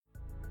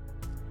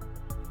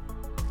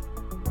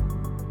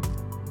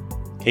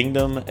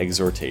Kingdom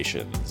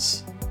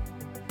Exhortations,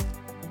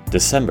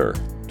 December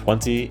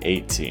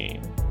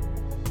 2018.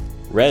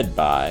 Read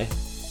by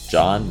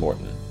John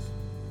Morton.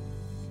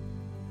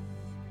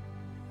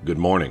 Good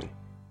morning.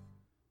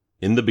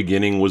 In the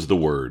beginning was the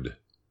Word,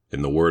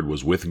 and the Word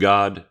was with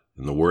God,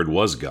 and the Word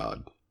was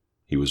God.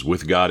 He was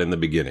with God in the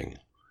beginning.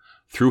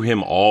 Through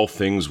him all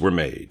things were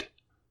made.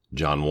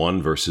 John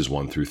 1, verses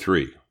 1 through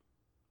 3.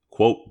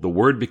 Quote, the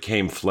Word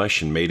became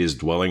flesh and made his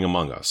dwelling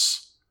among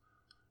us.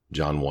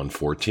 John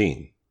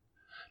 1:14.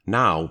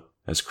 Now,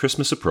 as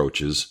Christmas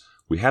approaches,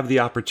 we have the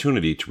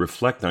opportunity to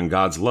reflect on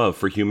God's love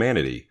for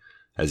humanity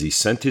as he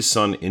sent his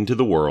Son into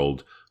the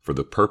world for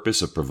the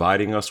purpose of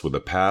providing us with a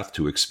path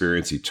to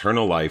experience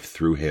eternal life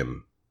through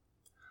him.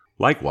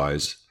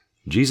 Likewise,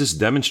 Jesus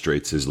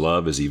demonstrates his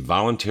love as he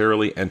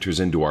voluntarily enters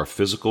into our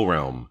physical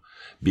realm,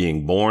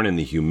 being born in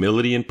the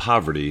humility and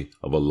poverty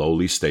of a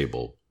lowly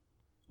stable.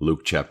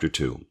 Luke chapter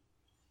 2.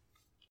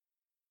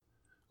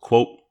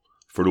 Quote,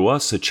 for to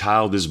us a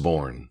child is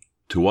born,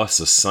 to us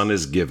a son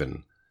is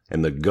given,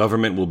 and the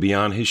government will be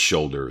on his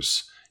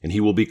shoulders, and he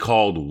will be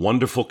called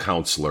Wonderful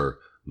Counselor,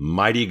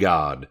 Mighty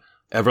God,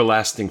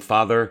 Everlasting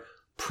Father,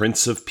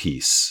 Prince of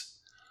Peace.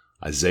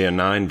 Isaiah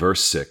 9,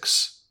 verse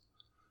 6.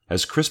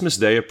 As Christmas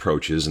Day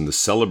approaches and the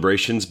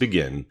celebrations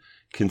begin,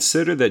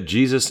 consider that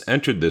Jesus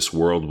entered this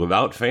world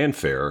without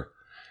fanfare,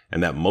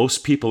 and that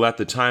most people at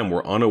the time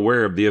were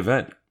unaware of the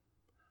event.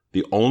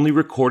 The only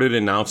recorded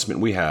announcement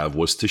we have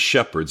was to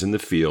shepherds in the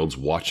fields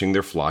watching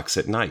their flocks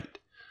at night.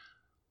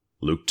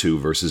 Luke 2,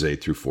 verses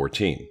 8 through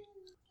 14.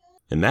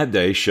 In that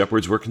day,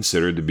 shepherds were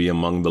considered to be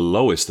among the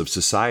lowest of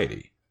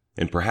society,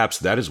 and perhaps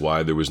that is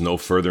why there was no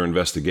further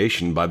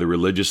investigation by the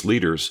religious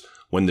leaders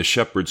when the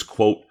shepherds,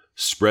 quote,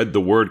 spread the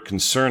word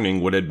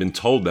concerning what had been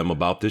told them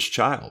about this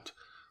child.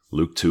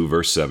 Luke 2,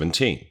 verse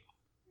 17.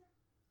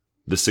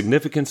 The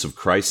significance of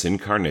Christ's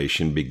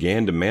incarnation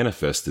began to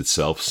manifest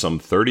itself some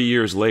 30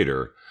 years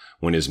later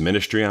when his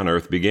ministry on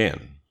earth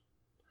began.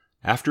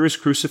 After his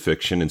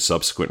crucifixion and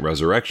subsequent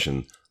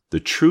resurrection,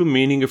 the true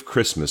meaning of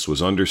Christmas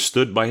was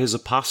understood by his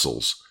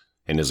apostles,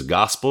 and his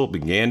gospel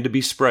began to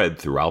be spread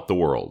throughout the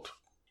world.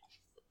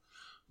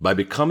 By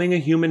becoming a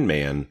human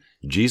man,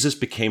 Jesus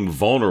became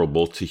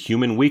vulnerable to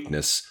human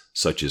weakness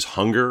such as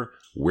hunger,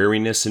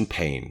 weariness, and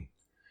pain.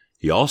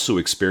 He also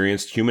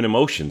experienced human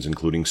emotions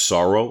including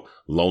sorrow,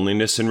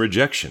 loneliness, and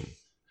rejection.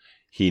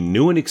 He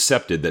knew and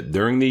accepted that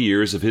during the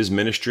years of his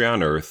ministry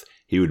on earth,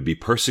 he would be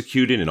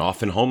persecuted and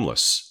often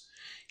homeless.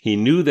 He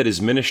knew that his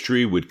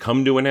ministry would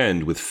come to an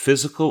end with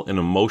physical and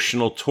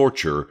emotional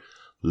torture,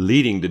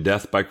 leading to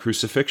death by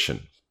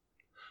crucifixion.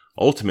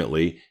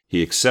 Ultimately,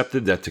 he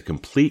accepted that to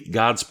complete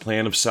God's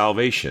plan of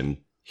salvation,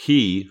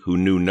 he, who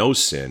knew no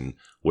sin,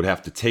 would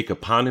have to take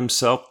upon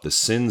himself the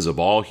sins of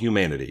all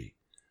humanity.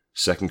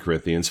 2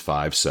 Corinthians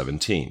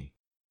 5:17.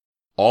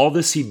 All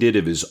this he did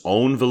of his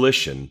own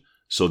volition,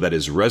 so that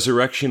his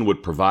resurrection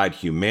would provide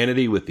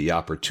humanity with the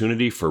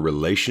opportunity for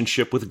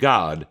relationship with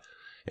God,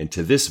 and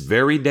to this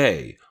very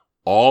day,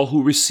 all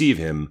who receive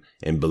him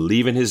and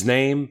believe in his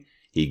name,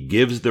 he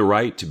gives the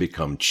right to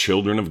become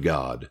children of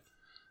God.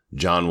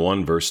 John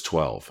 1, verse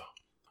 12.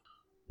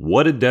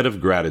 What a debt of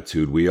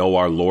gratitude we owe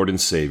our Lord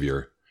and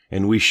Savior,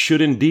 and we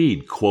should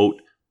indeed,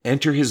 quote,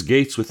 enter his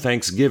gates with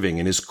thanksgiving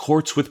and his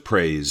courts with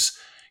praise.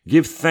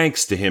 Give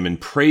thanks to him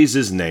and praise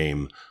his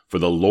name, for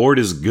the Lord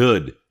is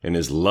good, and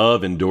his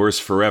love endures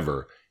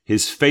forever.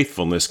 His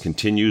faithfulness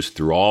continues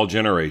through all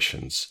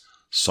generations.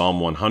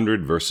 Psalm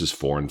 100, verses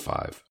 4 and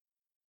 5.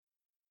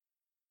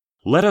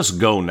 Let us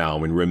go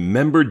now and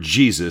remember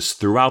Jesus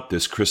throughout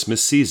this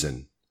Christmas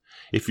season.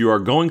 If you are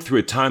going through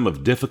a time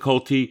of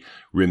difficulty,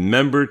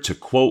 remember to,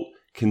 quote,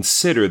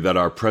 consider that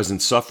our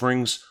present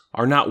sufferings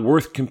are not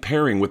worth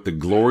comparing with the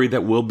glory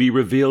that will be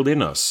revealed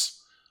in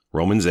us.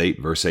 Romans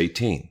 8, verse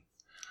 18.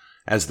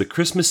 As the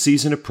Christmas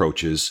season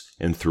approaches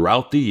and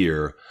throughout the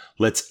year,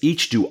 let's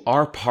each do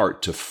our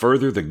part to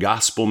further the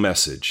gospel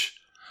message.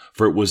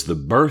 For it was the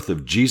birth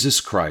of Jesus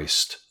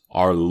Christ,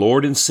 our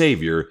Lord and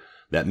Savior,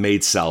 that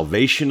made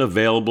salvation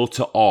available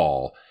to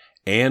all,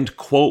 and,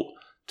 quote,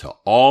 to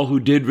all who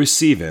did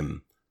receive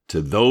him,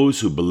 to those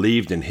who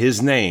believed in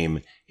his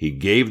name, he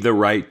gave the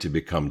right to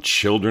become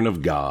children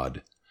of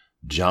God.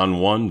 John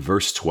 1,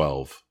 verse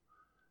 12.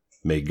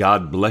 May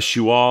God bless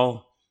you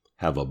all.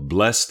 Have a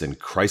blessed and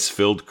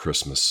Christ-filled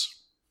Christmas.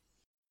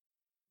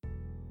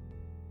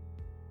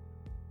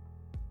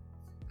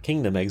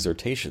 Kingdom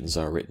Exhortations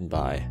are written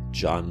by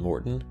John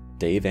Morton,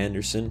 Dave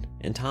Anderson,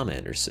 and Tom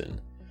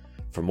Anderson.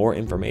 For more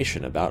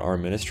information about our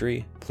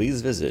ministry,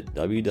 please visit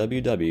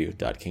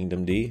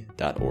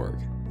www.kingdomd.org.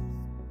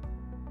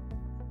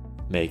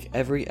 Make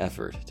every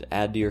effort to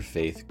add to your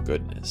faith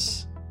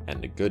goodness,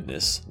 and to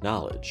goodness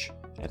knowledge,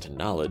 and to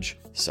knowledge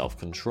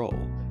self-control,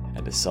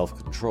 and to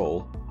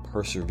self-control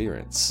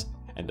perseverance,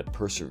 and to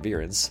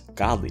perseverance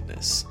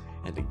godliness,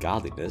 and to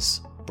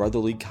godliness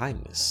brotherly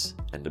kindness,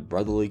 and to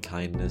brotherly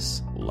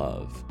kindness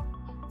love.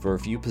 For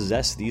if you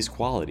possess these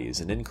qualities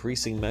in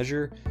increasing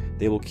measure,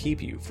 they will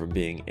keep you from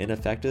being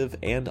ineffective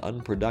and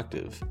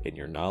unproductive in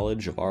your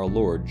knowledge of our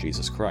Lord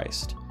Jesus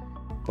Christ.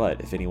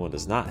 But if anyone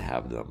does not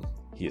have them,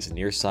 he is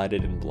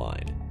nearsighted and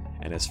blind,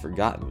 and has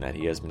forgotten that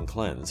he has been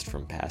cleansed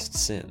from past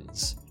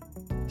sins.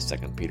 2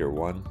 Peter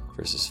 1,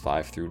 verses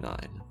 5 through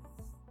 9.